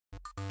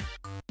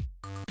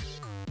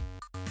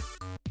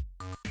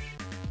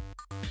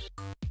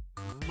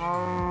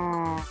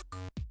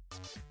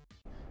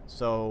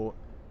So,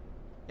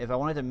 if I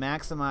wanted to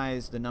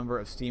maximize the number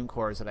of steam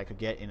cores that I could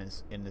get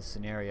in this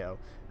scenario,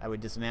 I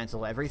would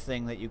dismantle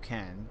everything that you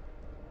can,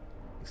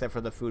 except for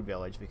the food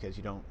village, because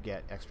you don't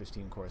get extra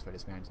steam cores by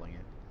dismantling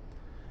it.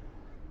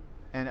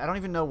 And I don't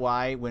even know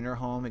why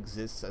Winterhome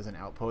exists as an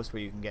outpost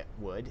where you can get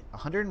wood.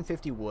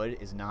 150 wood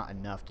is not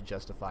enough to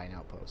justify an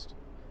outpost,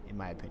 in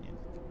my opinion.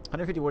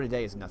 150 wood a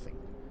day is nothing.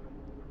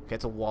 Okay,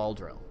 it's a wall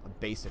drill, a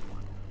basic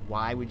one.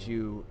 Why would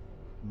you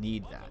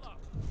need that?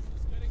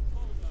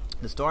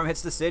 The storm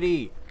hits the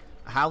city.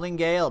 A howling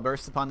gale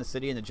bursts upon the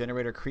city, and the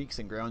generator creaks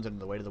and groans under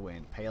the weight of the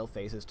wind. Pale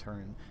faces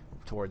turn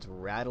towards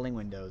rattling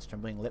windows.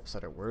 Trembling lips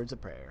utter words of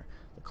prayer.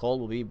 The cold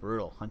will be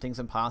brutal. Hunting's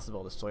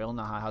impossible. The soil in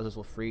the houses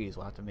will freeze.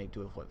 We'll have to make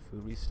do with what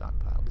food we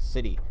stockpile. The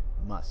city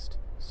must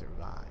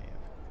survive.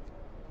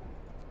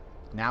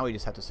 Now we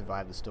just have to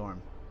survive the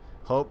storm.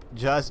 Hope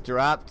just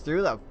dropped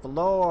through the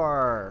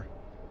floor.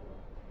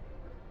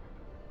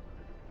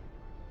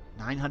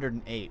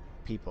 908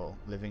 people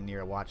living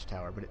near a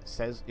watchtower, but it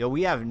says, yo,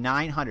 we have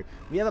 900.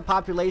 We have a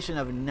population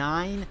of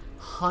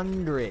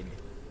 908.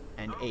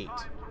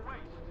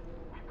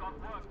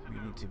 We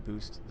need to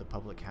boost the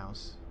public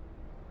house.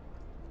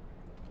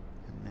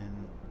 And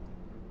then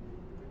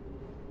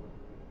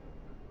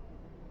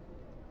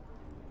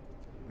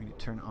we need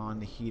to turn on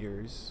the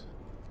heaters,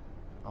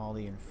 all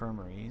the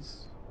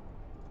infirmaries,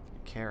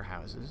 care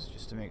houses,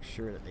 just to make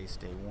sure that they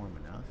stay warm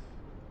enough.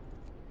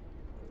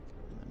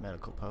 And the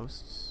medical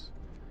posts.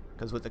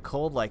 Because with the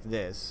cold like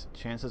this,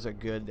 chances are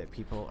good that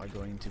people are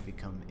going to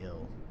become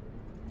ill.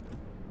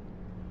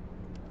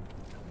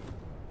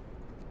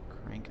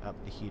 Crank up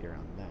the heater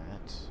on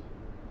that.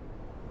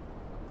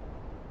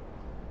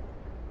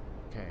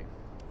 Okay.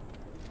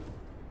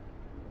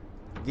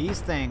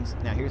 These things,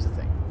 now here's the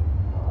thing.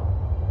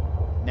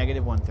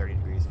 Negative 130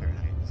 degrees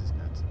Fahrenheit. This is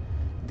nuts.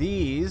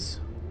 These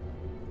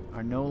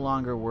are no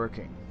longer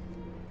working.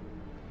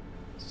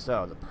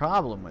 So the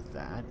problem with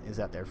that is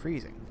that they're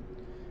freezing.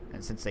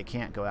 And since they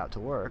can't go out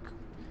to work,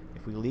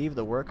 if we leave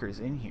the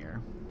workers in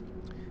here,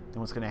 then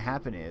what's going to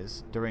happen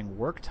is, during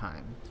work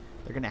time,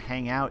 they're going to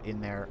hang out in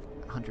their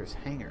hunters'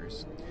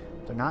 hangars.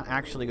 They're not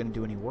actually going to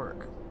do any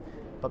work.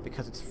 But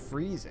because it's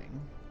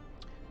freezing,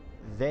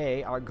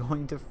 they are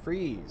going to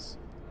freeze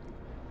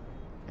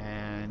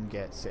and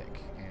get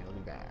sick, and it'll be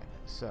bad.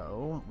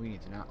 So we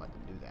need to not let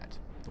them do that.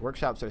 The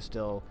workshops are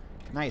still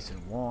nice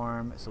and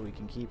warm, so we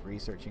can keep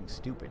researching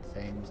stupid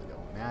things that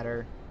don't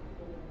matter.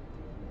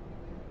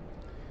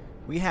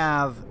 We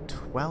have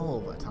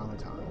 12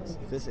 automatons.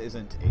 If this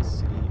isn't a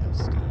city of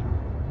steam.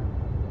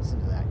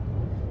 Listen to that.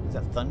 Is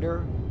that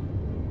thunder?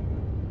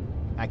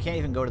 I can't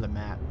even go to the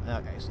map.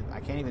 Actually, I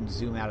can't even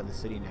zoom out of the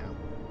city now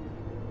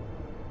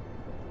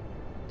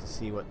to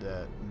see what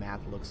the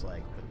map looks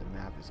like, but the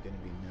map is going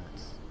to be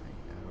nuts. I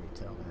can already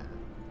tell that.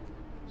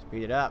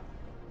 Speed it up.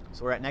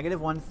 So we're at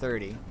negative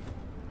 130.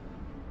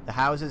 The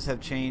houses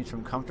have changed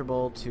from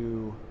comfortable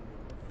to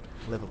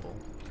livable.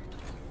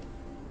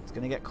 It's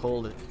going to get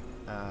cold.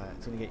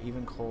 It's going to get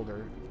even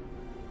colder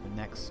the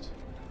next.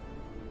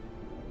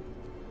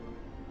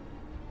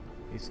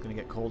 It's going to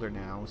get colder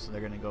now, so they're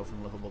going to go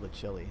from livable to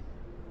chilly.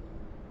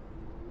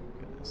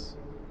 Goodness.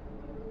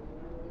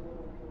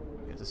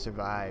 We have to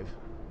survive.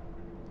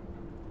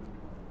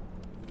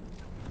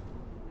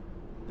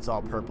 It's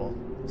all purple.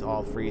 It's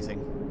all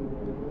freezing.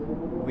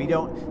 We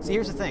don't... See,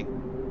 here's the thing.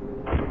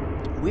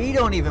 We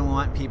don't even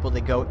want people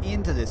to go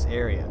into this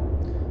area.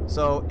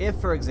 So if,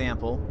 for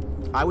example,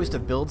 I was to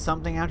build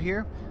something out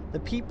here, the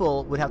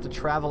people would have to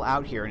travel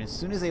out here, and as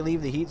soon as they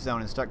leave the heat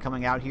zone and start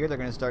coming out here, they're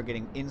going to start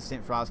getting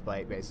instant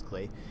frostbite,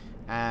 basically.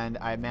 And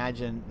I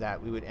imagine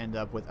that we would end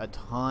up with a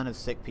ton of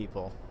sick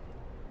people.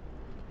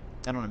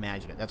 I don't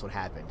imagine it. That's what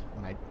happened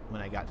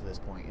when I got to this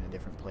point in a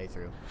different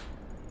playthrough.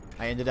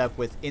 I ended up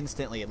with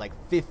instantly, like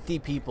 50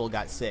 people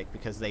got sick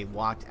because they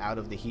walked out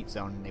of the heat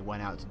zone and they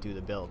went out to do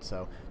the build.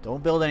 So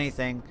don't build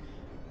anything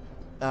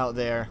out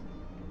there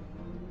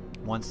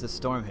once the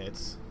storm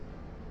hits.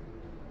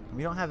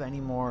 We don't have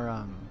any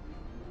more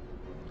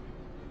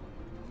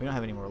we don't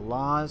have any more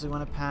laws we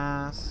want to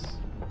pass.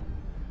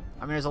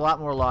 I mean, there's a lot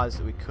more laws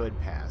that we could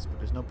pass, but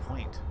there's no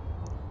point.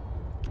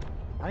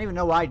 I don't even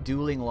know why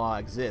dueling law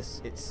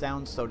exists. It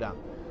sounds so dumb.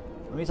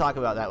 Let me talk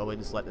about that while we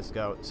just let this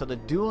go. So the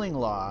dueling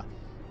law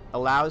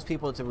allows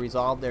people to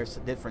resolve their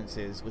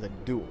differences with a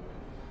duel.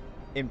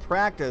 In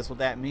practice, what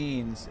that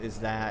means is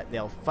that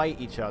they'll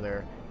fight each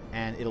other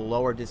and it'll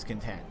lower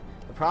discontent.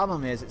 The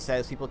problem is it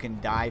says people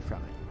can die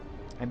from it.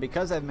 And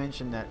because I've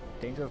mentioned that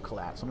danger of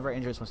collapse, one of our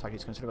injuries was talking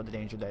concerned about the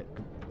danger that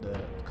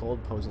the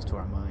cold poses to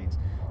our mines.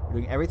 We're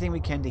doing everything we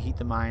can to heat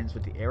the mines,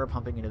 but the air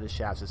pumping into the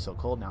shafts is so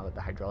cold now that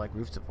the hydraulic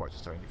roof supports are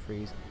starting to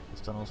freeze.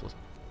 These tunnels will...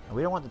 And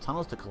we don't want the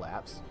tunnels to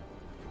collapse.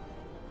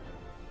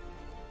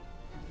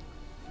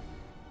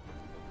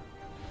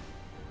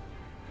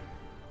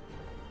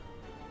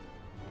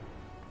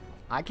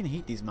 I can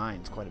heat these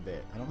mines quite a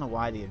bit. I don't know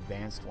why the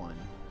advanced one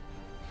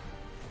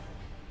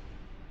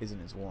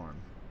isn't as warm.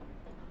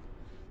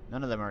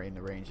 None of them are in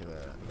the range of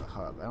a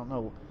hub. I don't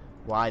know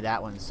why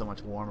that one's so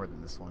much warmer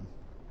than this one.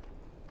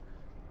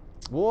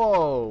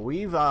 Whoa,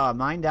 we've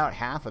mined out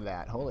half of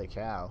that. Holy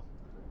cow.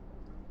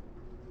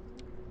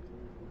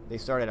 They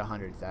start at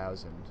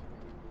 100,000.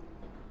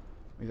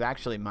 We've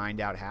actually mined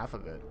out half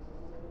of it.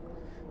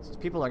 So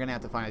people are going to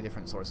have to find a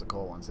different source of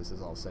coal once this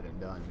is all said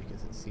and done,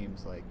 because it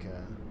seems like...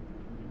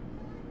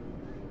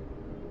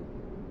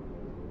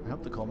 I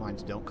hope the coal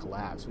mines don't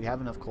collapse. We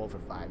have enough coal for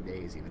 5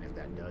 days, even if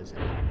that does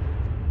happen.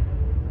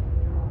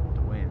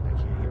 The wind, I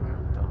can't hear my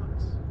own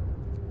thoughts.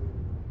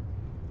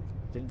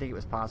 Didn't think it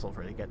was possible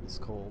for it to get this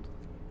cold.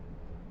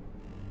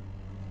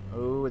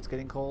 Oh, it's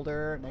getting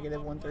colder.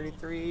 Negative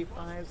 133,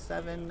 5,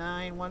 7,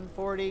 9,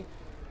 140.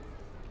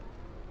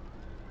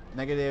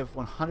 Negative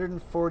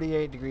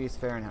 148 degrees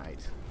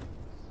Fahrenheit.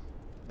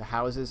 The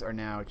houses are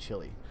now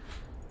chilly.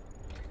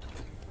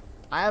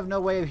 I have no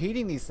way of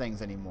heating these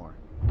things anymore.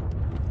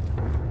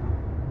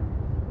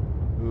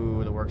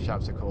 Ooh, the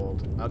workshops are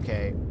cold.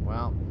 Okay,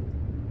 well,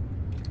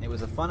 it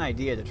was a fun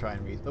idea to try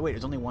and oh wait,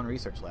 there's only one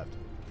research left.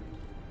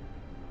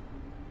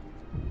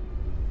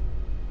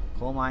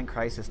 Coal mine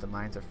crisis, the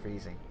mines are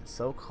freezing. It's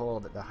so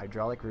cold that the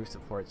hydraulic roof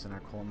supports in our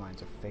coal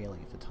mines are failing.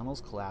 If the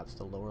tunnels collapse,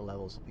 the lower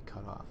levels will be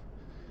cut off.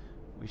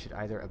 We should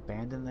either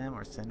abandon them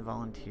or send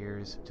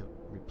volunteers to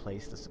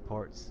replace the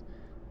supports.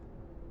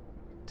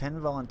 10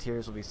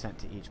 volunteers will be sent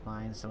to each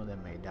mine. Some of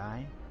them may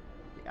die.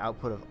 The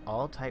output of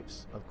all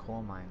types of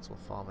coal mines will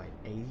fall by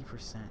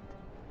 80%.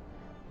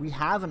 We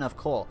have enough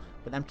coal,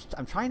 but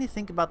I'm trying to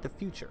think about the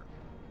future.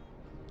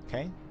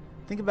 Okay?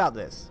 Think about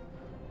this.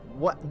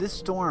 What this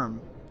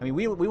storm, I mean,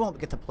 we won't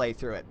get to play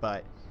through it,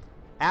 but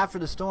after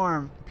the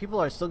storm, people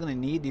are still going to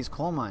need these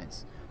coal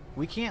mines.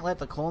 We can't let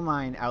the coal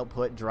mine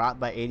output drop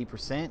by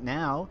 80%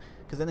 now,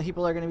 because then the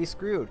people are going to be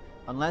screwed.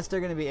 Unless they're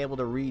going to be able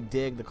to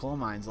re-dig the coal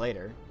mines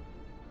later.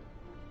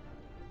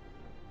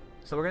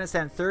 So we're going to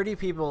send 30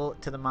 people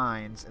to the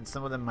mines, and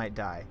some of them might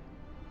die.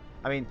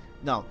 I mean,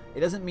 no,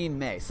 it doesn't mean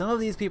may. Some of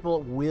these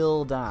people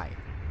will die.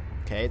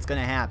 Okay, it's going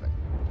to happen.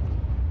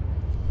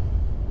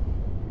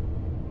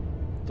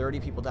 30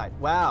 people died.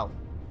 Wow.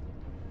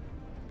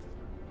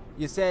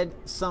 You said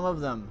some of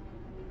them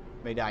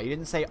may die. You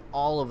didn't say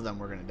all of them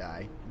were going to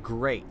die.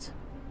 Great.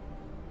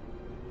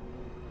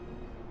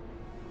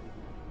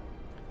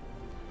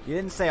 You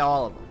didn't say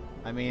all of them.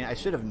 I mean, I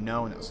should have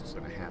known this was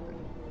going to happen.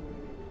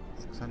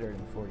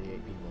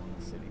 648 people in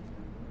the city.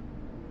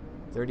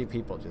 30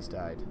 people just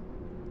died.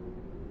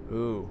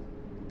 Ooh,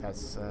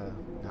 that's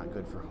not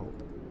good for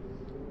hope.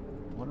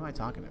 What am I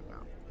talking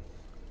about?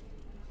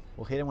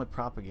 We'll hit him with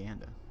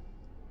propaganda.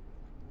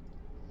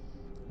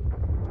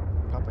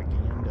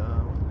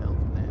 Propaganda will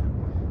help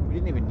them. We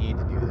didn't even need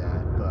to do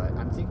that, but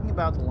I'm thinking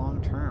about the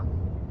long term.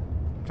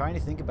 I'm trying to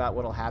think about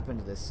what will happen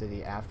to this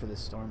city after this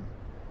storm.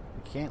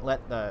 We can't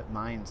let the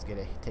mines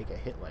take a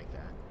hit like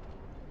that.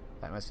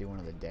 That must be one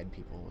of the dead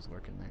people who was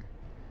working there.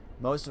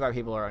 Most of our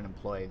people are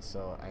unemployed,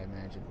 so I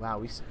imagine...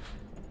 Wow,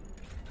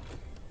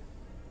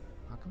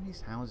 how come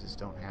these houses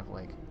don't have,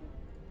 like...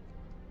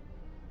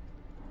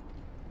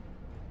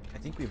 I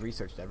think we've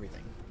researched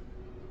everything.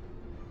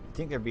 I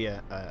think there'd be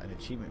an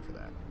achievement for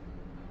that.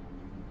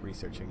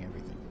 Researching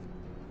everything.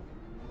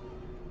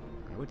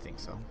 I would think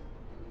so.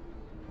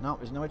 No,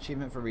 there's no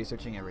achievement for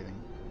researching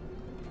everything.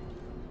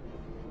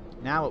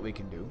 Now what we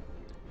can do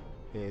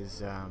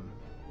is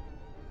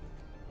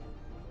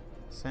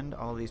send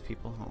all these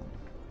people home.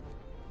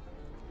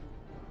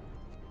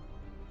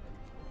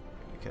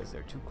 Because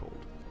they're too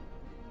cold.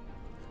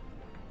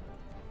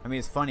 I mean,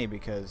 it's funny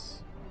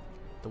because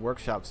the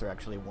workshops are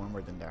actually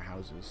warmer than their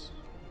houses.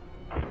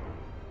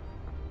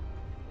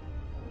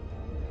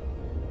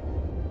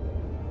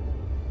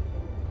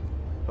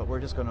 But we're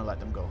just going to let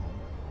them go home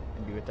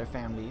and be with their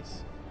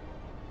families.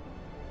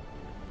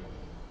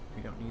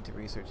 We don't need to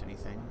research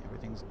anything.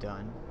 Everything's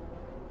done.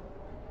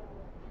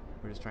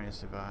 We're just trying to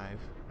survive.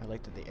 I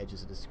like that the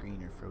edges of the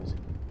screen are frozen.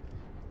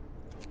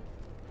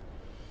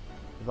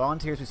 The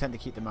volunteers we sent to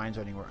keep the mines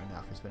running weren't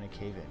enough. There's been a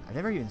cave-in. I've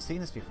never even seen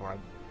this before.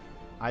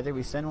 Either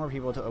we send more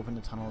people to open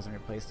the tunnels and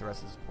replace the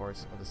rest of the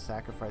supports, or the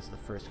sacrifice of the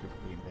first group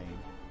will be in vain.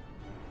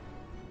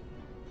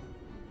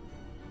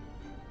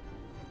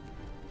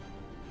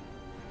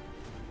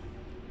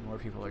 More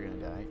people are going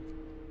to die.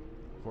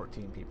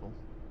 14 people.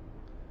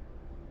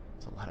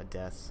 It's a lot of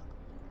deaths.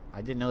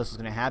 I didn't know this was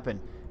going to happen.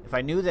 If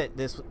I knew that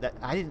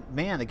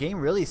man, the game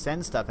really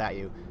sends stuff at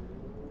you.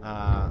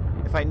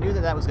 If I knew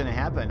that was going to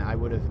happen, I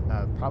would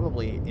have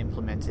probably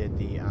implemented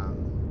the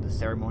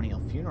ceremonial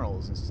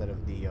funerals instead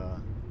of the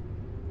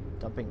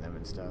dumping them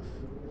and stuff.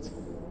 It's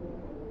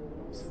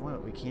fun,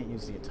 but we can't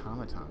use the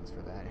automatons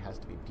for that. It has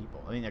to be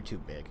people. I mean, they're too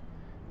big.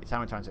 The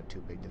automatons are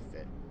too big to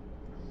fit.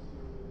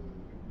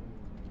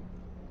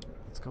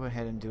 Let's go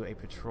ahead and do a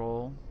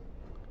patrol.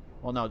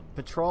 Well, no,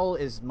 patrol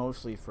is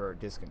mostly for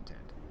discontent.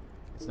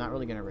 It's not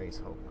really going to raise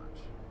hope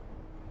much.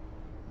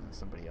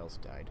 Somebody else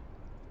died.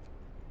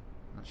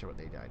 Not sure what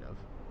they died of.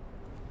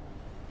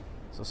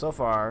 So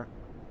far,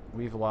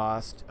 we've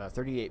lost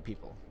 38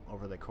 people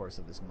over the course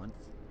of this month.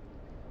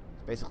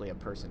 It's basically a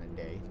person a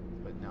day,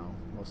 but no,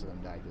 most of them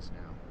died just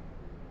now.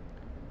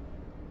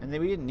 And then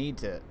we didn't need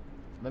to...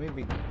 Let me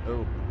be...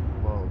 Oh,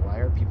 whoa, why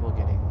are people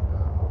getting...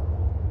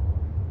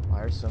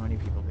 Why are so many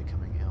people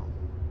becoming ill?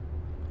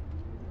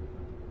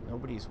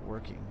 Nobody's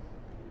working.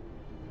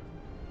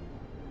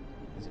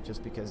 Is it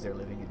just because they're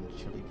living in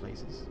chilly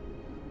places?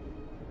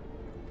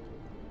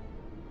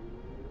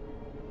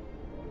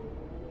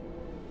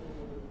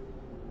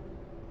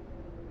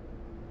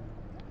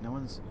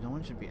 No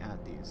one should be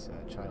at these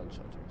child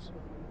shelters.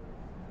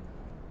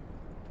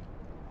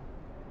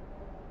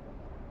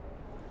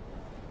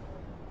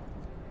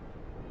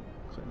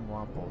 Clinton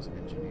Walpole's an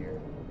engineer.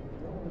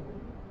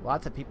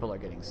 Lots of people are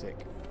getting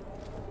sick.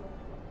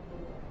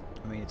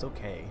 I mean, it's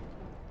okay.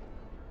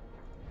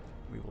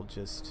 We will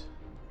just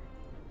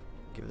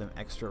give them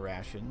extra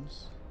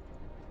rations.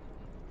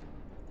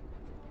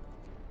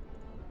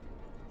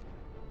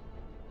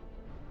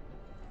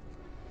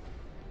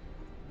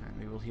 And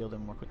we will heal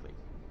them more quickly.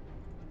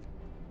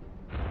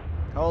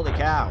 Holy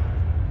cow!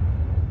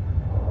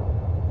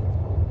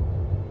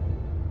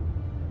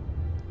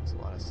 That's a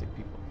lot of sick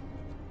people.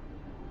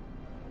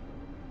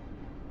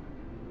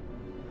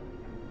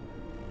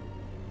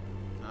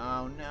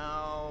 Oh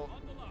no!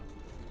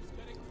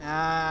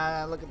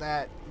 Ah, look at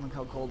that. Look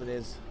how cold it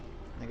is.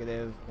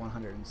 Negative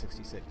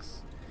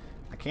 166.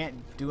 I can't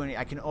do any.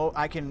 I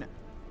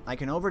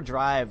can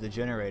overdrive the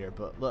generator,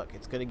 but look,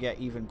 it's gonna get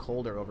even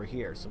colder over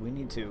here. So we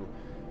need to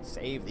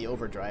save the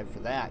overdrive for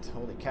that.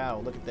 Holy cow!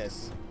 Look at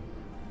this.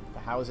 The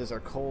houses are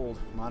cold.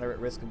 Moderate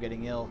risk of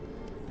getting ill.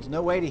 There's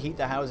no way to heat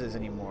the houses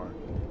anymore.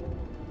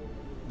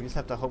 We just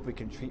have to hope we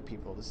can treat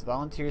people. The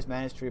volunteers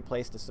managed to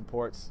replace the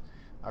supports.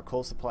 Our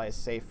coal supply is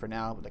safe for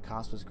now, but the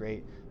cost was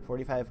great.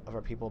 45 of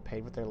our people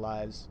paid with their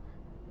lives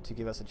to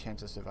give us a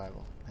chance of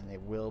survival, and they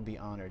will be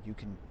honored. You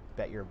can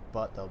bet your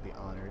butt they'll be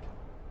honored.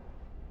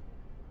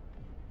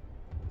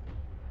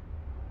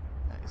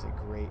 That is a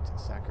great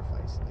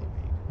sacrifice they made.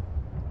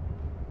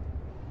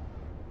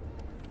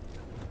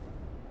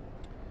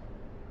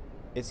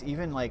 It's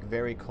even like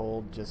very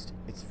cold, just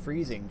it's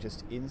freezing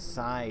just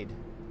inside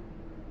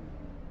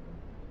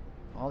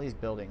all these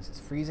buildings. It's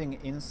freezing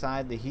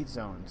inside the heat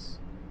zones.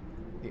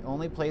 The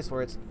only place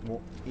where it's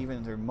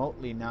even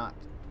remotely not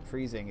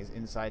freezing is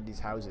inside these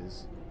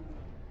houses.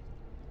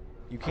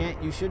 You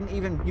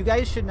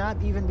guys should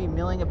not even be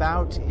milling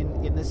about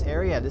in this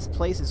area. This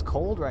place is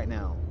cold right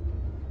now.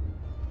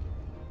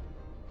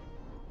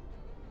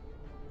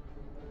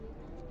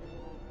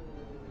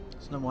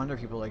 It's no wonder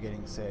people are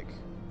getting sick.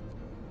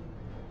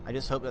 I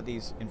just hope that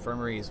these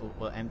infirmaries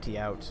will empty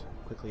out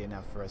quickly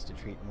enough for us to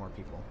treat more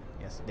people.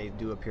 Yes, they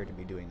do appear to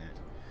be doing that.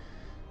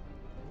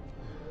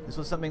 This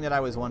was something that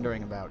I was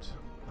wondering about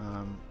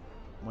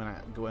when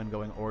I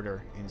going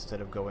order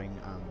instead of going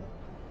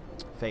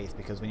faith,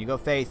 because when you go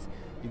faith,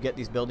 you get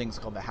these buildings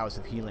called the House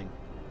of Healing.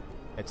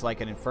 It's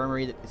like an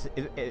infirmary.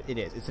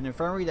 It's an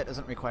infirmary that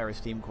doesn't require a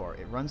steam core.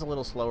 It runs a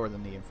little slower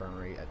than the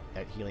infirmary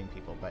at healing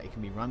people, but it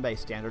can be run by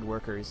standard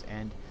workers,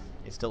 and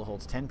it still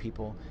holds 10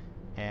 people,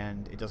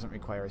 and it doesn't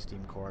require a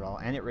steam core at all,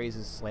 and it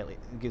raises slightly.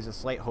 It gives a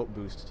slight hope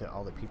boost to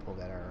all the people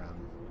that are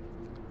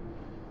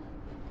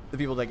the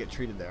people that get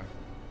treated there.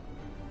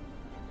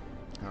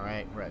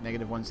 Alright, we're at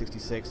negative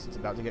 166. It's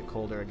about to get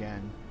colder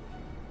again.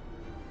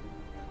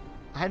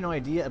 I had no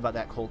idea about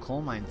that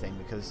coal mine thing,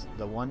 because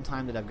the one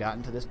time that I've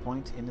gotten to this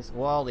point in this...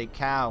 Holy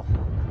cow!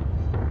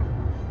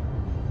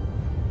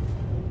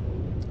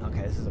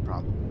 Okay, this is a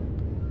problem.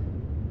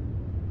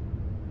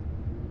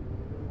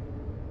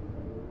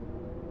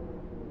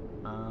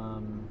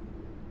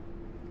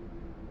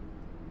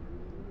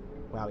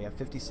 Wow, we have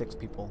 56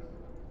 people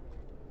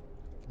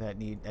that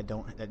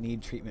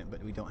need treatment,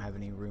 but we don't have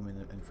any room in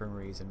the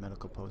infirmaries and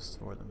medical posts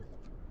for them.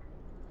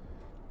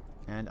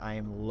 And I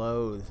am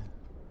loath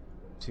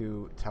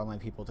to tell my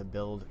people to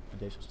build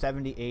additional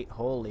 78.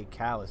 Holy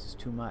cow, this is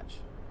too much.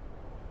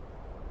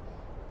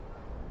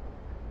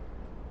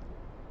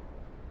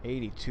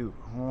 82.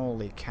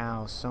 Holy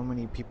cow, so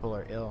many people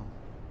are ill.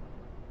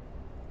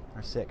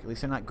 Are sick. At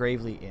least they're not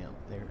gravely ill.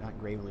 They're not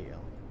gravely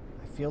ill.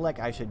 I feel like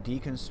I should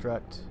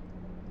deconstruct.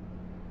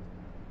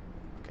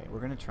 Okay,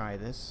 we're gonna try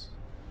this.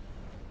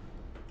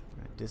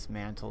 We're gonna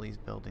dismantle these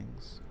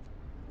buildings.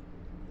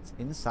 It's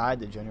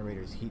inside the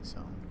generator's heat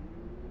zone.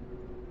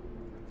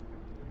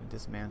 We're gonna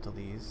dismantle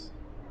these.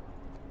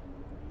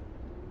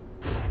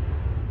 In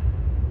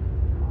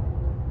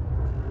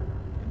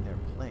their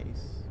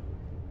place.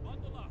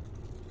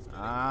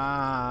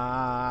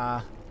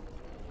 Ah.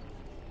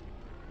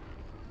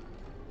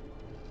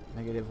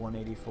 Negative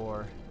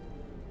 184.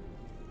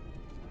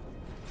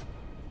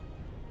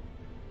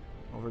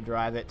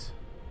 Overdrive it.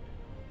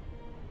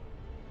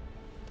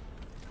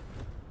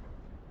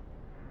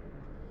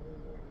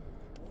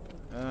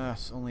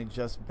 It's only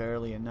just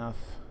barely enough.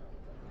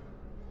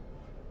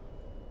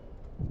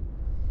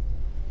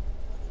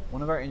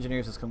 One of our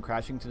engineers has come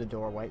crashing to the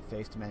door,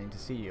 white-faced, demanding to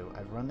see you.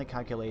 I've run the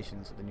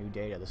calculations of the new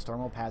data. The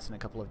storm will pass in a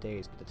couple of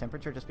days, but the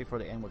temperature just before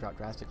the end will drop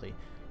drastically.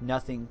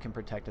 Nothing can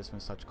protect us from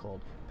such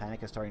cold.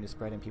 Panic is starting to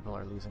spread and people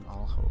are losing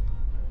all hope.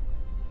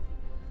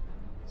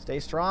 Stay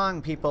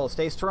strong, people!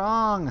 Stay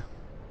strong!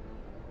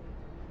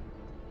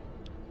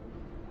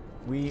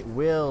 We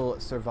will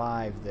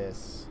survive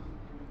this.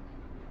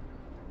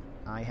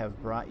 I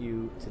have brought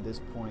you to this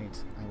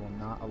point. I will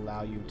not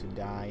allow you to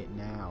die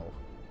now.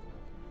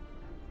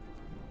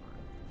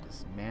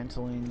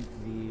 Dismantling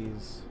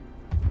these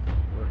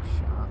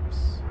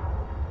workshops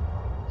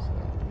so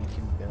that we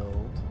can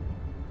build.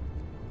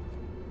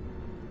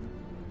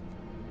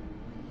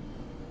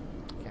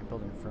 Can't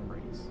build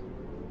infirmaries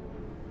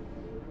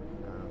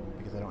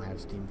because I don't have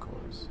steam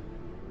cores.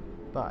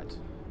 But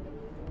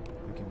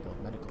we can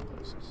build medical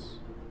posts.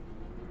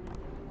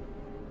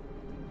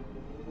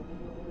 I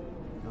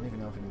don't even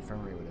know if an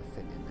infirmary would have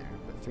fit in there,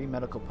 but 3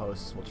 medical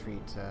posts will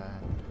treat 15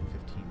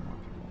 more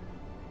people.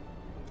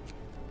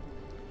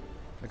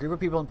 A group of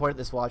people imported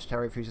this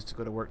watchtower refuses to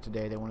go to work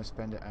today. They want to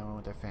spend it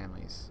with their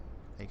families.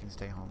 They can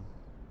stay home.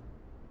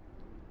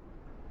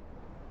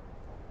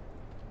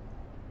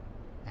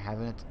 I have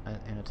an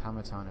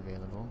automaton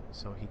available,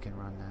 so he can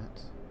run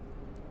that.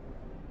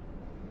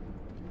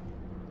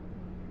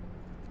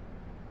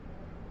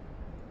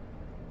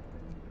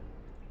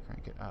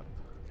 Crank it up.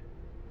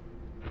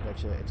 I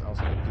bet you it's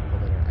also the people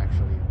that are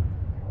actually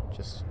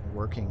just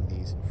working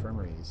these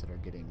infirmaries that are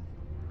getting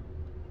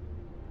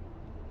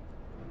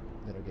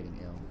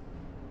ill.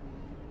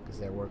 Because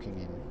they're working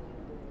in...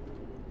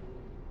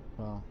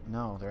 Well,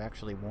 no, they're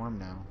actually warm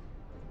now.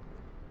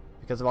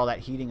 Because of all that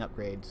heating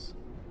upgrades,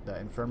 the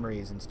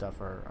infirmaries and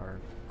stuff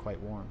are quite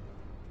warm.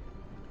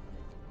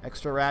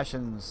 Extra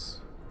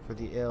rations for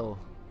the ill.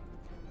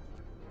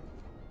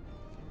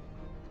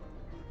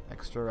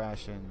 Extra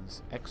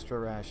rations. Extra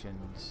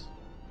rations.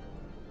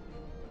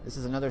 This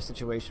is another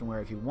situation where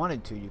if you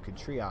wanted to, you could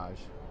triage.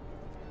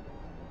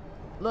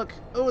 Look!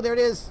 Oh, there it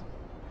is!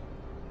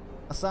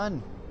 A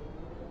sun!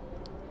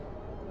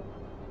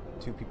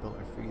 2 people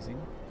are freezing.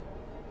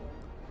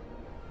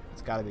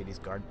 It's gotta be these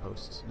guard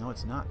posts. No,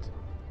 it's not.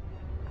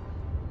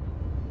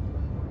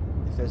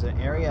 If there's an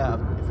area,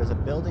 if there's a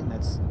building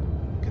that's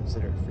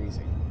considered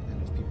freezing,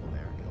 and there's people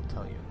there, it'll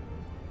tell you.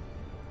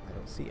 I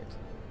don't see it.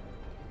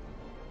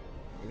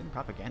 Even the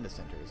propaganda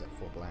center is at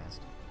full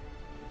blast.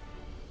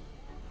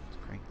 Let's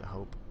crank the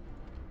hope.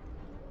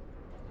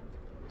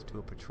 Let's do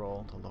a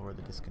patrol to lower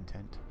the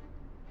discontent.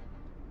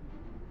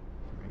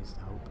 Raise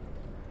the hope.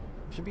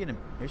 There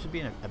should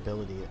be an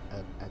ability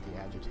at the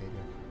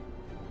agitator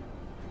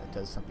that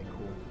does something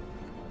cool.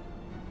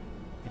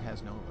 It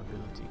has no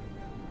ability.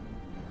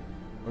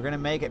 We're gonna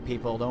make it,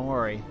 people. Don't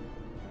worry.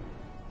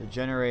 The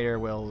generator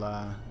will.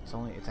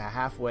 It's a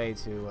halfway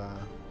to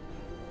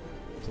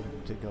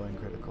going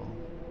critical.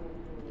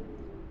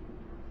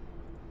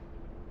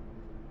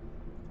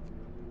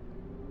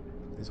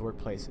 This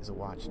workplace is a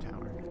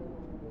watchtower.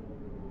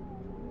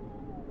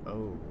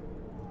 Oh,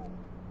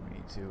 we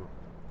need to.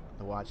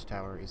 The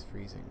watchtower is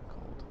freezing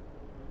cold.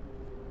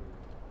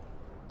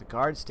 The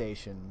guard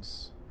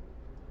stations,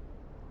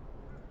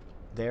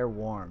 they're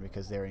warm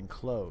because they're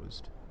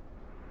enclosed.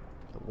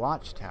 The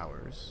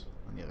watchtowers,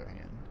 on the other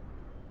hand,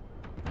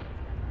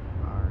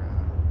 are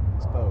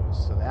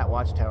exposed. So that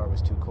watchtower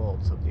was too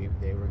cold, so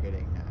they were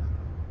getting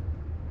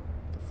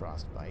the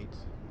frostbite.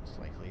 Most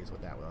likely is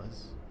what that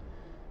was.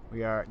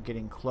 We are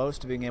getting close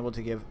to being able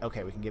to give...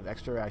 Okay, we can give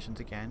extra rations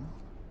again.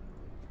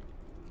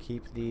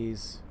 Keep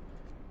these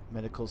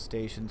medical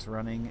stations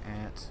running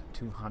at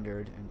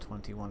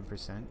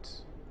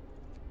 221%.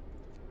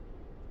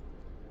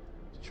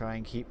 To try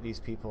and keep these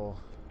people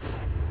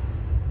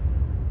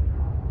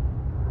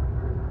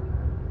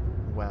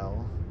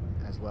well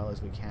as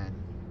we can.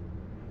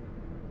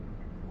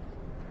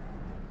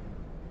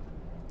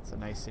 It's a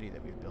nice city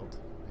that we've built,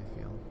 I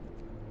feel.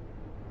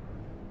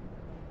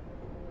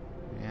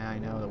 Yeah, I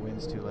know, the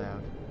wind's too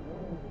loud.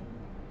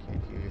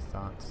 Can't hear your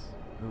thoughts.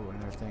 Ooh,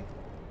 another thing.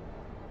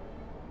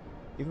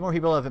 Even more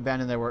people have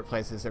abandoned their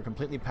workplaces. They're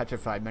completely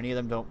petrified. Many of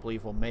them don't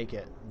believe we'll make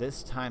it.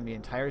 This time, the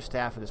entire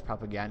staff of this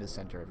propaganda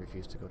center have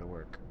refused to go to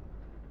work.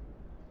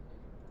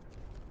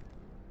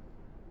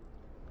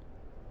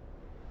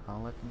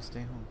 I'll let them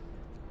stay home.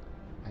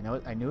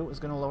 I knew it was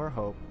going to lower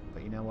hope,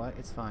 but you know what?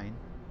 It's fine.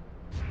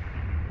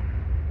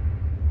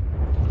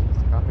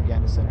 The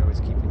propaganda center was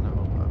keeping the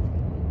hope up.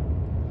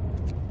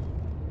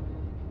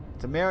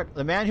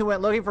 The man who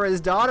went looking for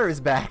his daughter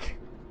is back.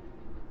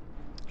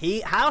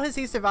 How has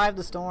he survived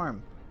the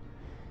storm?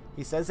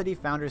 He says that he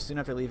found her soon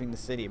after leaving the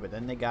city, but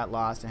then they got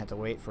lost and had to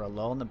wait for a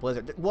lull in the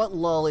blizzard. What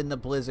lull in the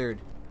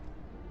blizzard?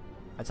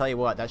 I tell you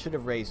what, that should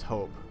have raised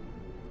hope.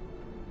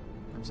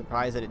 I'm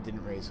surprised that it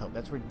didn't raise hope.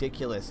 That's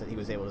ridiculous that he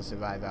was able to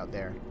survive out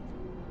there.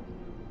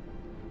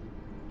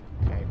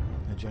 Okay,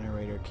 the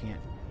generator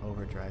can't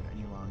overdrive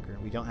any longer.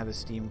 We don't have a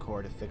steam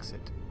core to fix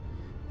it.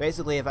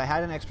 Basically, if I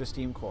had an extra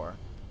steam core,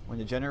 when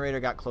the generator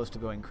got close to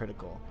going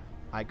critical,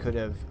 I could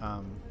have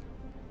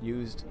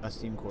used a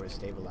steam core to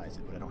stabilize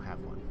it, but I don't have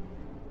one.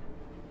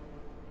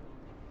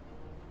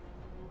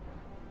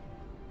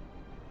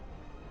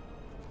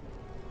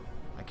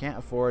 I can't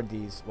afford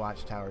these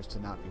watchtowers to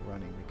not be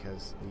running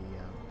because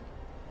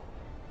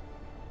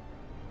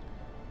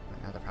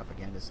now the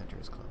propaganda center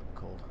is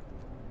cold.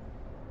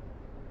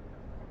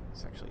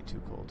 It's actually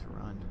too cold to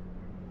run.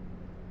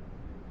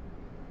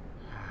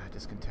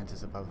 Discontent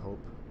is above hope.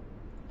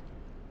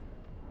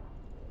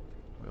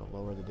 We'll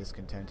lower the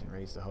discontent and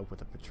raise the hope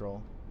with a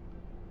patrol.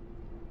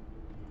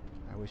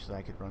 I wish that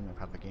I could run my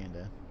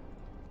propaganda.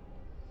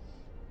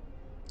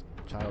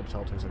 Child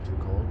shelters are too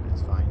cold.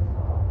 It's fine.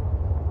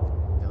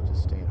 They'll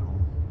just stay at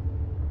home.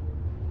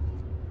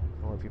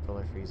 4 people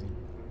are freezing.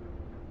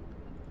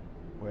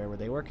 Where were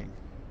they working?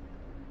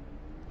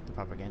 The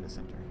propaganda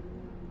center.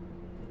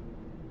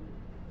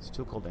 It's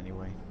too cold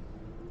anyway.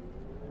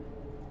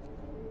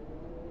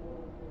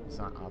 It's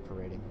not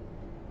operating.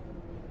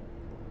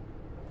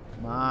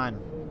 Come on.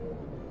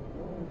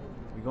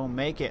 We're gonna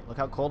make it. Look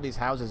how cold these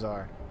houses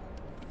are.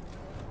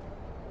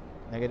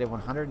 Negative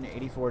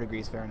 184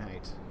 degrees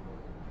Fahrenheit.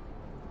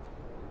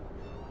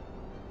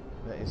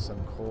 That is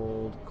some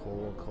cold,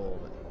 cold,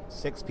 cold.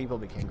 6 people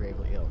became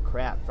gravely ill.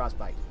 Crap,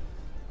 frostbite.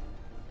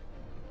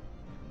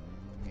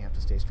 We have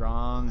to stay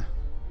strong.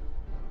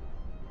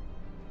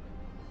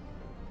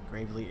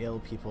 Gravely ill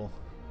people.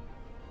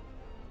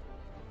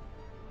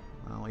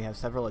 Well, we have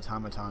several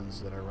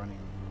automatons that are running.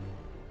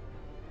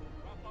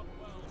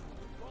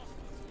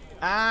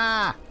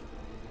 Ah!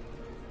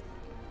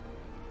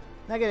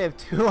 Negative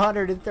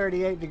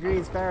 238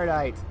 degrees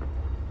Fahrenheit.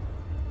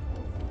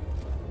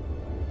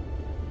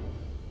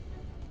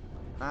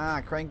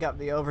 Ah, crank up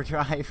the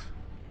overdrive.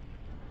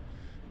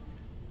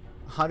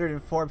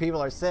 104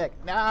 people are sick.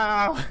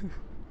 No!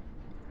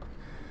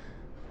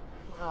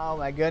 Oh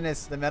my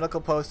goodness, the medical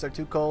posts are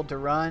too cold to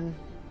run.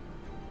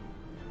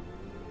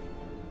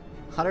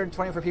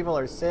 124 people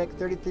are sick.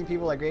 33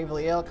 people are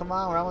gravely ill. Come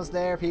on, we're almost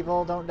there,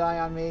 people. Don't die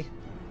on me.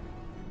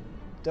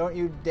 Don't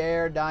you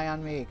dare die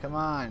on me. Come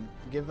on.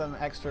 Give them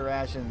extra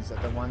rations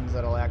at the ones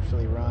that'll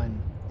actually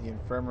run. The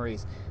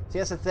infirmaries. See,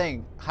 that's the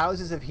thing.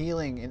 Houses of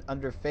healing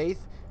under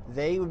faith,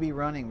 they would be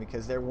running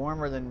because they're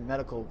warmer than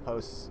medical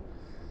posts.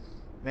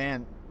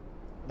 Man,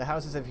 the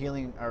houses of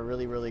healing are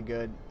really, really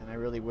good, and I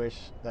really wish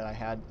that I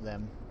had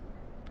them.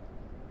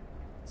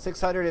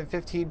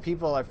 615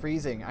 people are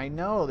freezing. I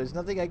know, there's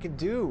nothing I can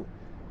do.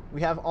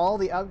 We have all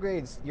the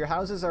upgrades. Your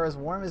houses are as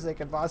warm as they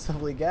can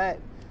possibly get.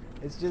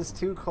 It's just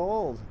too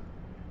cold.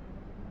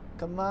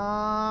 Come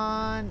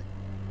on.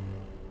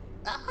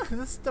 Ah,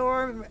 the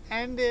storm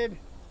ended.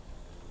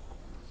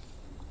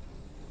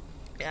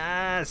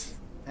 Yes.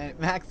 And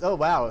Max, oh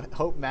wow,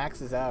 hope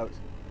Max is out.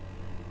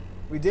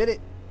 We did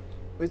it.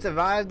 We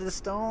survived the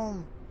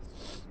storm.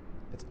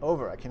 It's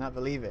over. I cannot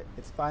believe it.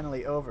 It's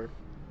finally over.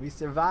 We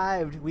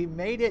survived. We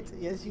made it.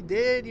 Yes, you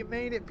did. You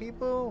made it,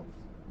 people.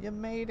 You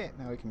made it.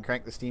 Now we can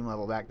crank the steam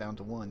level back down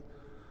to 1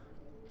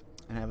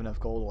 and have enough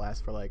gold to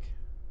last for like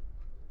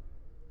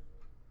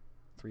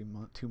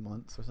 2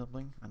 months or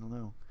something. I don't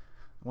know.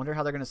 I wonder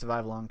how they're going to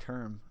survive long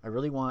term. I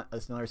really want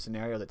another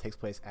scenario that takes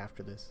place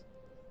after this.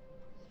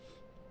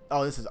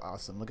 Oh, this is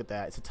awesome. Look at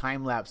that. It's a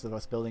time lapse of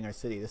us building our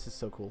city. This is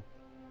so cool.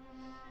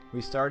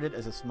 We started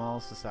as a small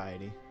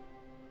society.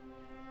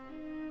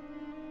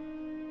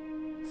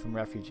 Some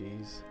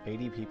refugees.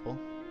 80 people.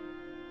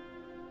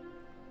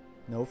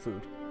 No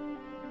food.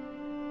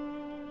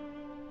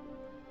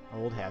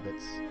 Old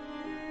habits.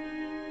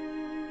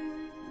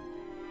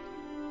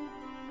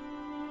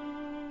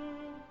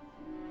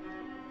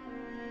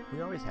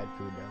 We always had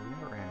food though. We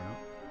never ran out.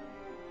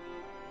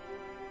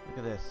 Look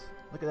at this.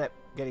 Look at that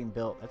getting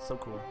built. That's so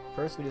cool.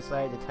 First we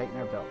decided to tighten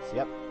our belts.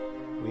 Yep.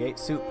 We ate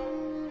soup.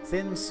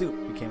 Thin soup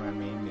became our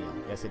main meal.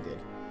 Yes, it did.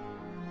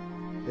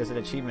 There's an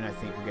achievement, I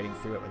think, for getting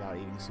through it without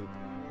eating soup.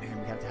 Man,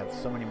 we have to have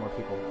so many more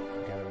people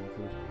gathering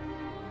food.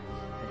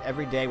 And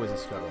every day was a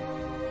struggle.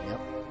 Yep.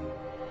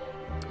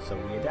 So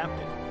we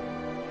adapted.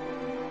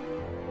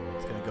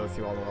 It's going to go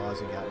through all the laws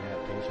we got in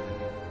adaptation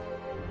again.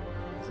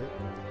 Is it?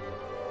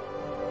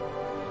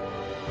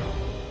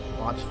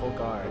 Watchful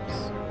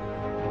guards.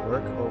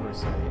 Work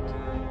oversight.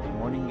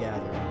 Morning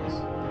gatherings.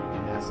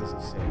 Masses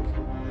of sick.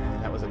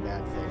 And that was a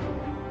bad thing.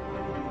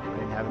 I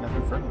didn't have enough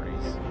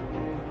infirmaries.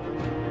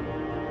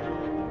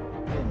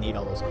 I didn't need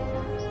all those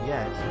colonies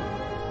yet.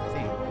 I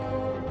think.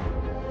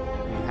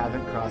 We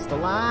haven't crossed the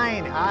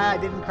line! Ah, I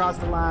didn't cross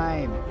the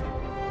line!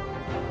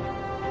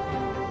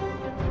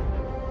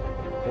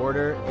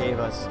 Order gave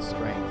us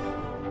strength.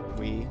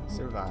 We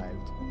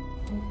survived.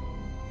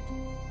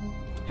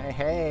 Hey,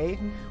 hey!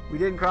 We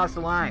didn't cross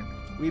the line.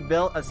 We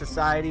built a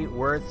society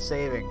worth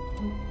saving.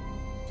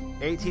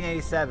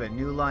 1887,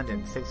 New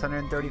London,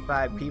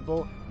 635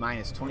 people,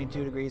 minus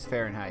 22 degrees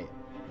Fahrenheit.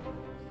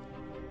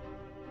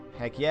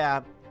 Heck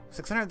yeah,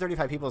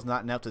 635 people is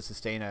not enough to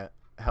sustain a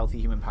healthy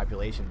human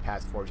population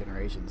past 4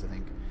 generations, I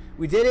think.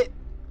 We did it!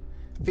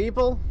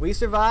 People, we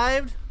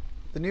survived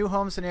the new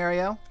home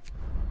scenario.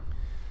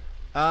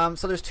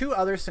 So there's 2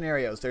 other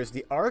scenarios. There's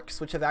the arcs,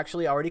 which have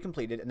actually already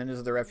completed, and then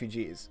there's the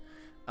refugees.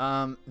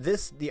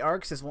 The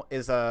arcs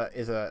is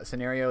a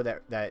scenario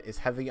that is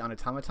heavy on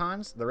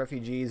automatons. The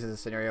refugees is a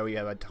scenario where you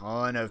have a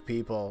ton of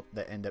people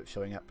that end up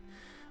showing up.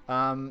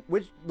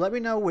 Let me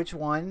know which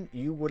one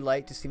you would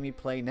like to see me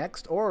play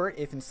next, or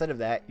if instead of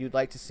that you'd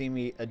like to see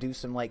me do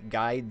some like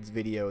guides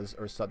videos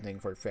or something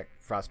for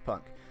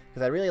Frostpunk,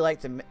 because I really like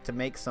to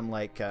make some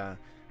like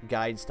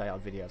guide style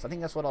videos. I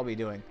think that's what I'll be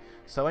doing.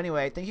 So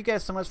anyway, thank you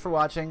guys so much for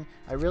watching.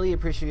 I really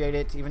appreciate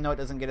it, even though it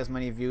doesn't get as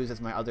many views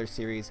as my other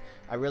series.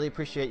 I really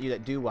appreciate you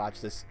that did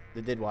watch this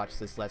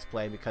Let's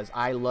Play, because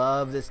I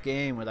love this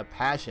game with a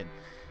passion.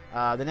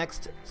 The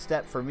next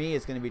step for me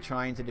is going to be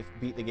trying to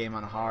beat the game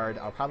on hard.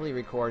 I'll probably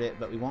record it,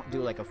 but we won't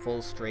do like a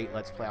full straight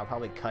Let's Play. I'll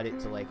probably cut it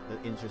to like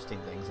the interesting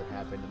things that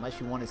happened, unless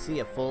you want to see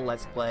a full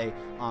Let's Play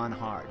on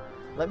hard.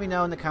 Let me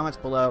know in the comments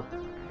below.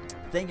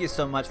 Thank you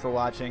so much for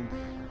watching.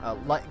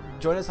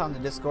 Join us on the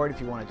Discord if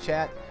you want to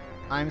chat.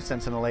 I'm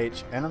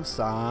SentinalH, and I'm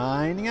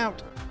signing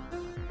out.